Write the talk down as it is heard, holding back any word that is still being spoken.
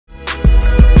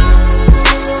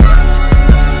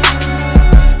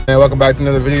And welcome back to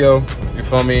another video. You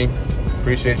feel me?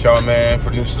 Appreciate y'all, man. For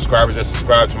the new subscribers that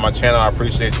subscribe to my channel, I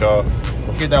appreciate y'all.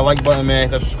 Don't forget that like button, man.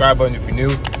 Hit that subscribe button if you're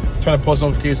new. I'm trying to post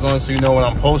notifications on so you know when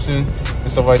I'm posting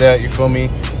and stuff like that. You feel me?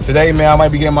 Today, man, I might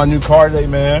be getting my new car today,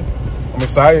 man. I'm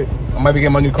excited. I might be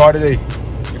getting my new car today.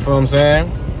 You feel what I'm saying?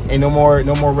 Ain't no more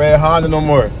red Honda no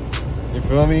more. You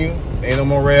feel me? Ain't no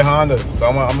more red Honda. So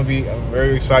I'm gonna be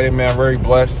very excited, man. I'm very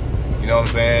blessed. You know what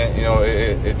I'm saying? You know,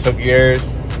 it took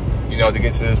years, you know, to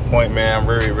get to this point, man. I'm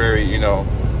very, very, you know,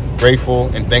 grateful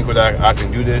and thankful that I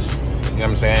can do this. You know what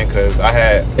I'm saying? Because I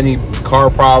had any car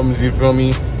problems, you feel me?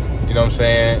 You know what I'm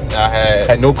saying? I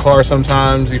had no car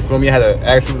sometimes, you feel me? I had to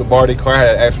ask people to borrow their car. I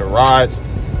had to ask for rides.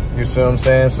 You see what I'm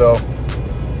saying? So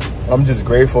I'm just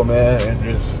grateful, man. And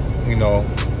just, you know,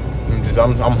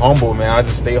 I'm humble, man. I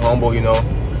just stay humble, you know,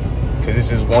 because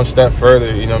this is one step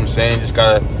further. You know what I'm saying?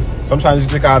 Sometimes you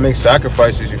just gotta make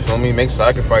sacrifices, you feel me? Make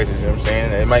sacrifices, you know what I'm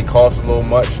saying? It might cost a little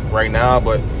much right now,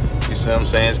 but you see what I'm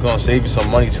saying? It's gonna save you some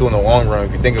money too in the long run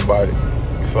if you think about it.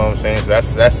 You feel what I'm saying? So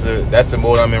that's the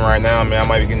mode I'm in right now, man. I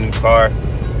might be getting a new car.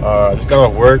 Just got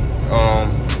off work.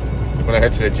 Gonna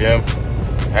head to the gym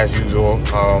as usual.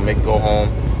 Go home.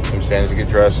 You know what I'm saying? Just get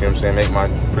dressed, you know what I'm saying? Make my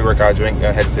pre-workout drink,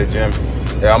 head to the gym.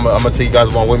 Yeah, I'm gonna take you guys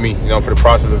along with me, you know, for the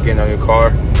process of getting on your car.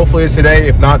 Hopefully it's today,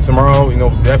 if not tomorrow, you know,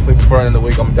 definitely before the end of the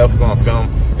week, I'm definitely gonna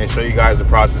film and show you guys the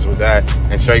process with that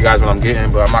and show you guys what I'm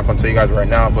getting, but I'm not gonna tell you guys right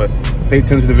now, but stay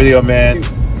tuned to the video, man.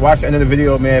 Watch the end of the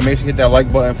video, man. Make sure you hit that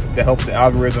like button to help the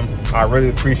algorithm. I really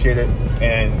appreciate it.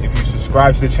 And if you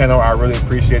subscribe to the channel, I really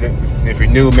appreciate it. And if you're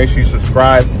new, make sure you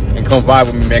subscribe and come vibe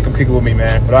with me, man. Come kick it with me,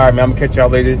 man. But all right, man, I'm gonna catch y'all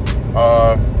later.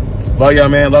 Love y'all,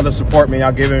 man. Love the support, man.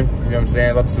 Y'all giving, you know what I'm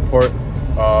saying? Love the support.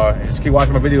 Just keep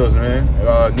watching my videos, man.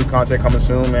 New content coming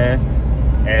soon, man.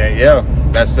 And yeah,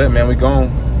 that's it, man. We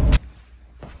gone.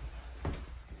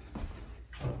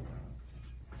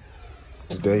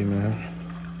 Today, man.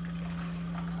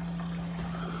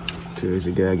 Today's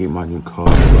the day I get my new car.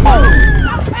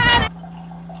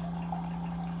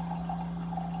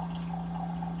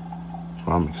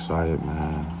 I'm excited,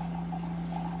 man.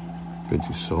 Been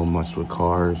through so much with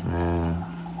cars, man.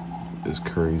 It's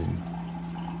crazy.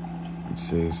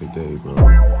 Today's the day, bro.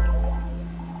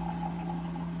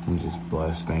 I'm just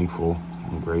blessed, thankful,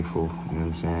 and grateful. You know what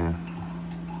I'm saying?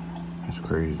 It's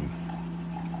crazy.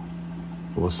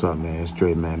 What's up, man? It's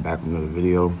Dre, man, back with another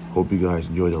video. Hope you guys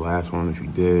enjoyed the last one. If you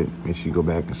did, make sure you go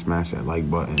back and smash that like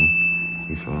button.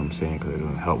 You feel what I'm saying? Because it's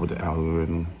going to help with the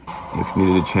algorithm. And if you're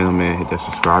new to the channel, man, hit that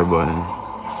subscribe button.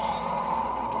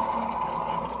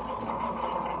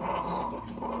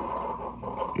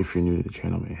 If you're new to the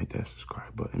channel, man, hit that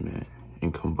subscribe button, man.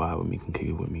 And come vibe with me, come kick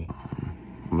it with me.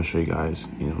 I'm going to show you guys,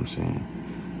 you know what I'm saying,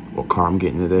 what car I'm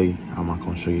getting today. I'm not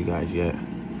going to show you guys yet,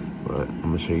 but I'm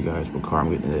going to show you guys what car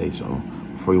I'm getting today. So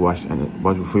before you watch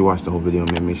the whole video,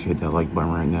 man, make sure you hit that like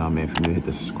button right now, man. If you're new, hit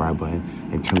the subscribe button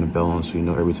and turn the bell on so you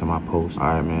know every time I post. All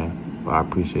right, man. But I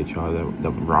appreciate y'all that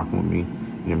been rocking with me. You know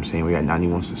what I'm saying? We got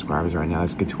 91 subscribers right now.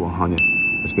 Let's get to 100.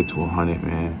 Let's get to 100,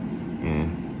 man.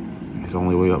 And it's the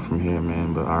only way up from here,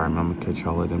 man. But all right, man, I'm going to catch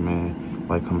y'all later, man.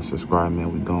 Like, comment, subscribe,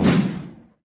 man. We gone.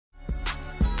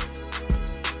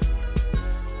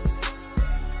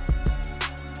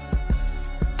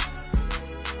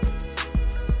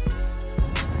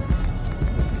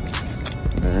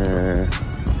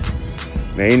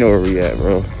 Man, you know where we at,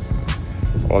 bro.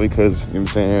 All because, you know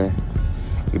what I'm saying,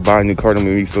 we buy a new car and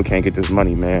we still can't get this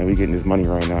money, man. We getting this money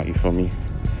right now, you feel me?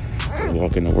 We're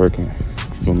walking and working, you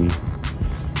feel me?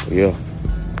 So, yeah.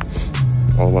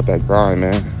 All about that grind,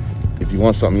 man. If you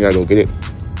want something, you gotta go get it.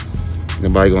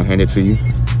 Nobody gonna hand it to you.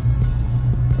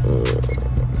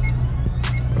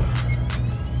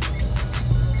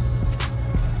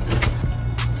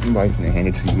 Nobody's gonna hand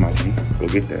it to you, my G. Go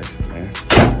get that shit, man.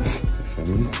 You feel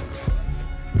me?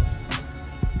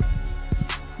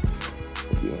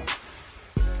 Yeah.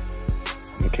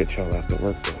 I'm gonna catch y'all after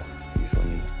work, though. You feel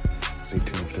me? Stay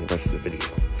tuned for the rest of the video.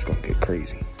 It's gonna get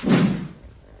crazy.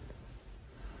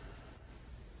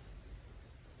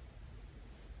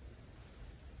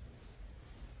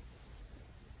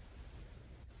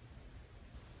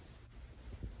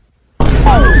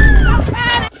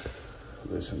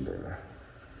 Listen, brother.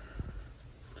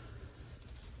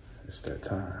 It's that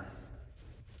time.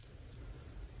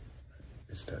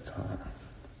 It's that time.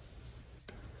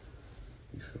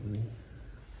 You feel me?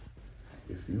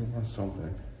 If you want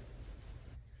something,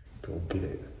 go get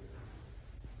it.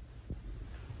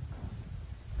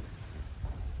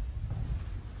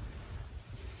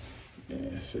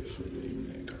 Yeah, shit for you,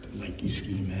 man. Got the Nike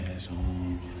ski mask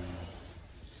on.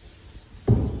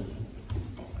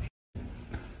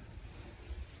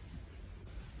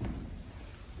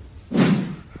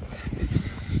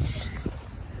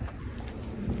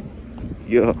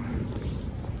 Yeah.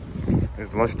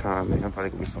 It's lunchtime, man. I'm about to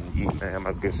get me something to eat, man. I'm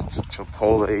about to get some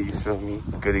Chipotle, you feel me?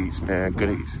 Goodies, man,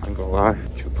 goodies. I ain't gonna lie.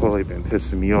 Chipotle been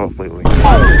pissing me off lately.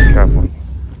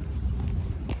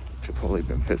 Chipotle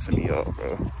been pissing me off,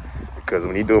 bro. Because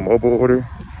when you do a mobile order,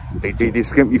 they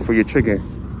skimp you for your chicken.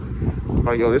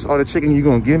 Like, yo, this all the chicken you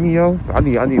gonna give me, yo? I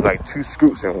need like 2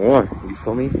 scoops in one, you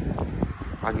feel me?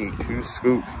 I need 2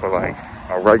 scoops for like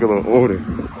a regular order.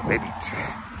 Maybe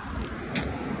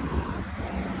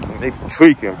they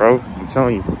tweaking, bro. I'm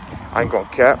telling you. I ain't gonna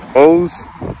cap. Moe's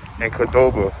and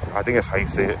Qdoba. I think that's how you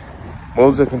say it.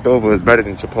 Moe's and Qdoba is better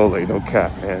than Chipotle. No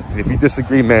cap, man. And if you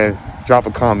disagree, man, drop a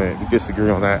comment if you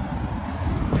disagree on that.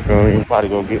 You feel me? About to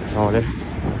go get some of it.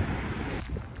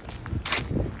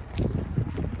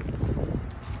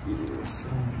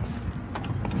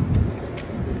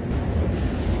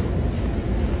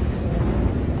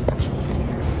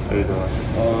 How you doing?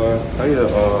 I need a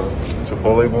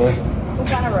Chipotle bowl. What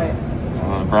kind of rice?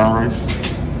 Brown rice.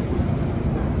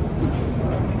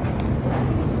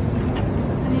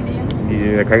 Any beans?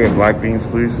 Yeah, can I get black beans,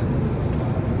 please? Okay.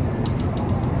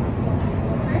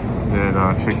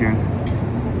 And chicken.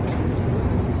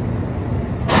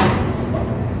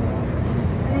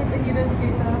 Any fajitas,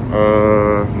 queso?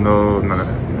 No, none of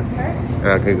that. Okay.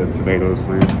 Yeah, okay, the tomatoes,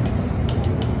 please.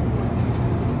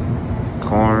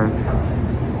 Corn.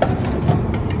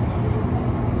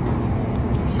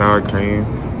 Sour cream.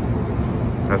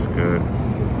 That's good.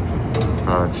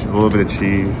 A little bit of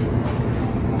cheese.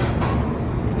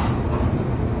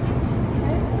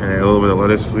 And a little bit of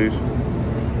lettuce, please.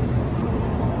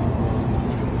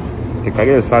 Can I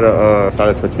get a side of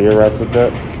tortilla wraps with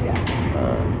that? Yeah.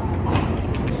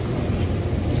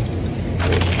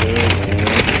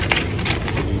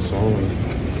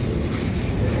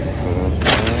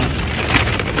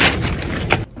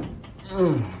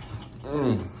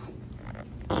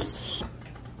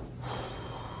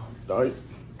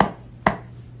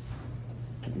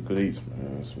 Good eats,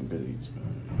 man. Some good eats,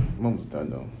 man. I'm almost done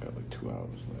though. Got like 2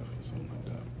 hours left or something like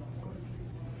that. But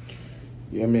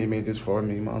yeah, man, made this far.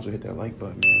 Man, you might as well hit that like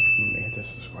button, man. If you hit that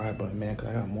subscribe button, man, because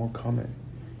I got more coming.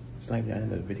 It's not even the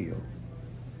end of the video.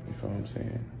 You feel what I'm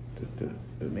saying?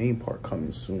 The main part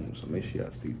coming soon, so make sure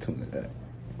y'all stay tuned to that.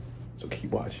 So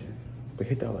keep watching. But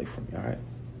hit that like for me, all right?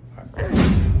 All right.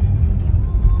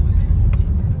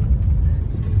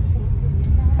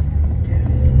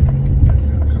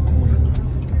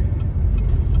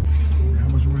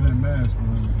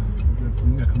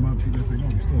 You gotta come out and keep that thing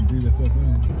on. You still breathe that stuff in.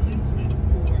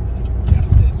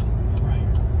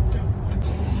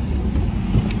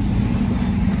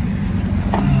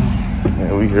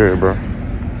 Yeah, we here, bro.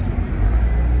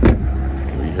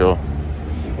 We here.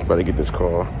 About to get this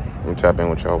call. I'm tap in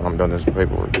with y'all when I'm done this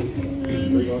paperwork. And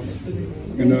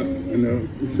you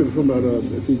should have talked about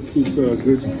if he keeps good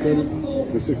credit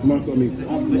for 6 months. I mean,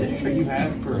 the issue you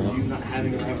have for you not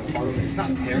having or having a part of it, it's not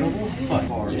terrible, but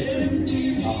hard.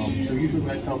 So usually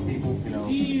when I tell people, you know,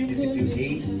 you can do 8,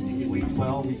 you can wait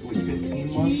 12, you can wait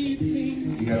 15 months,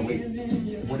 you gotta wait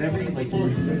whatever you like.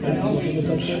 Almost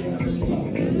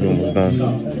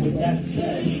done.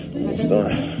 It's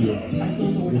done.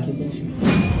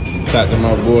 Talk to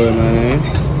my boy, man.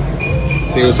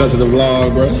 Say what's up to the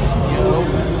vlog, bro.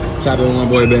 Talk to my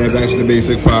boy, man. Back to the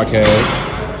Basic Podcast.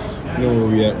 You know where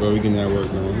we at, bro. We getting that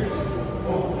work, man.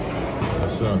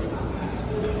 What's up?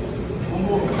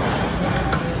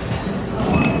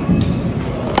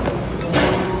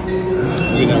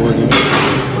 We getting that work, man.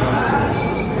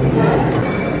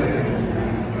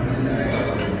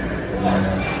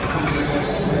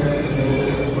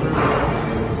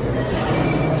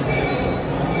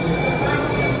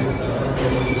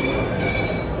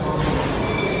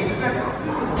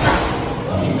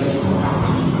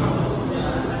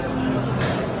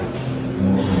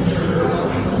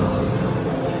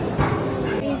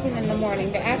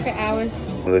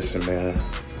 Listen, man.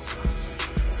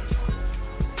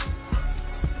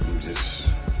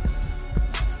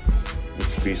 I'm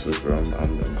speechless, bro.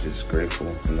 I'm just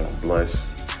grateful, you know, blessed.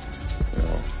 You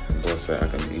know, I'm blessed that I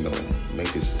can, you know,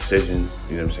 make this decision,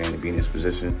 you know what I'm saying, to be in this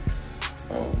position.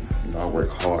 You know, I work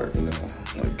hard, you know,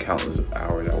 like countless of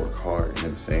hours I work hard, you know what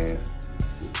I'm saying.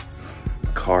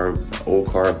 My old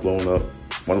car blown up.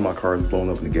 One of my cars blown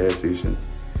up in the gas station.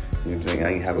 You know what I'm saying? I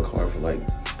ain't have a car for like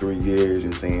 3 years, you know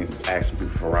what I'm saying? Asking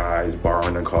people for rides,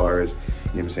 borrowing their cars, you know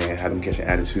what I'm saying? Have them catching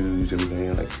attitudes, you know what I'm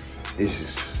saying? Like, it's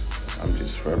just, I'm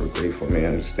just forever grateful,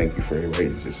 man. I just thank you for everybody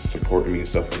that's just supporting me and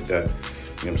stuff like that. You know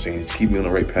what I'm saying? Just keep me on the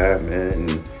right path,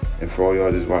 man. And for all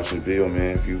y'all just watching the video,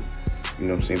 man, if you know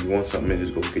what I'm saying, if you want something, man,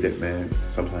 just go get it, man.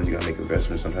 Sometimes you gotta make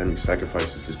investments, sometimes you make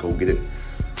sacrifices, just go get it.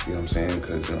 You know what I'm saying?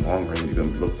 Because in the long run, you're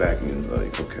gonna look back and you're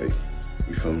like, okay,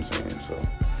 you feel what I'm saying? So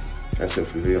that's it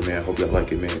for the video, man. I hope y'all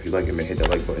like it, man. If you like it, man, hit that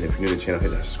like button. If you're new to the channel,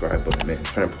 hit that subscribe button, man.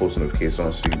 Turn post notifications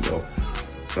on so you know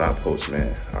when I post,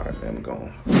 man. All right, man, I'm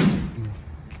going.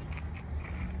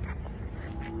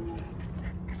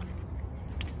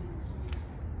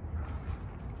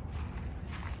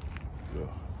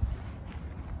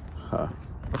 Huh.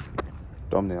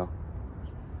 Thumbnail.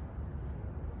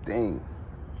 Dang.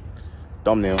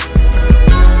 Thumbnail.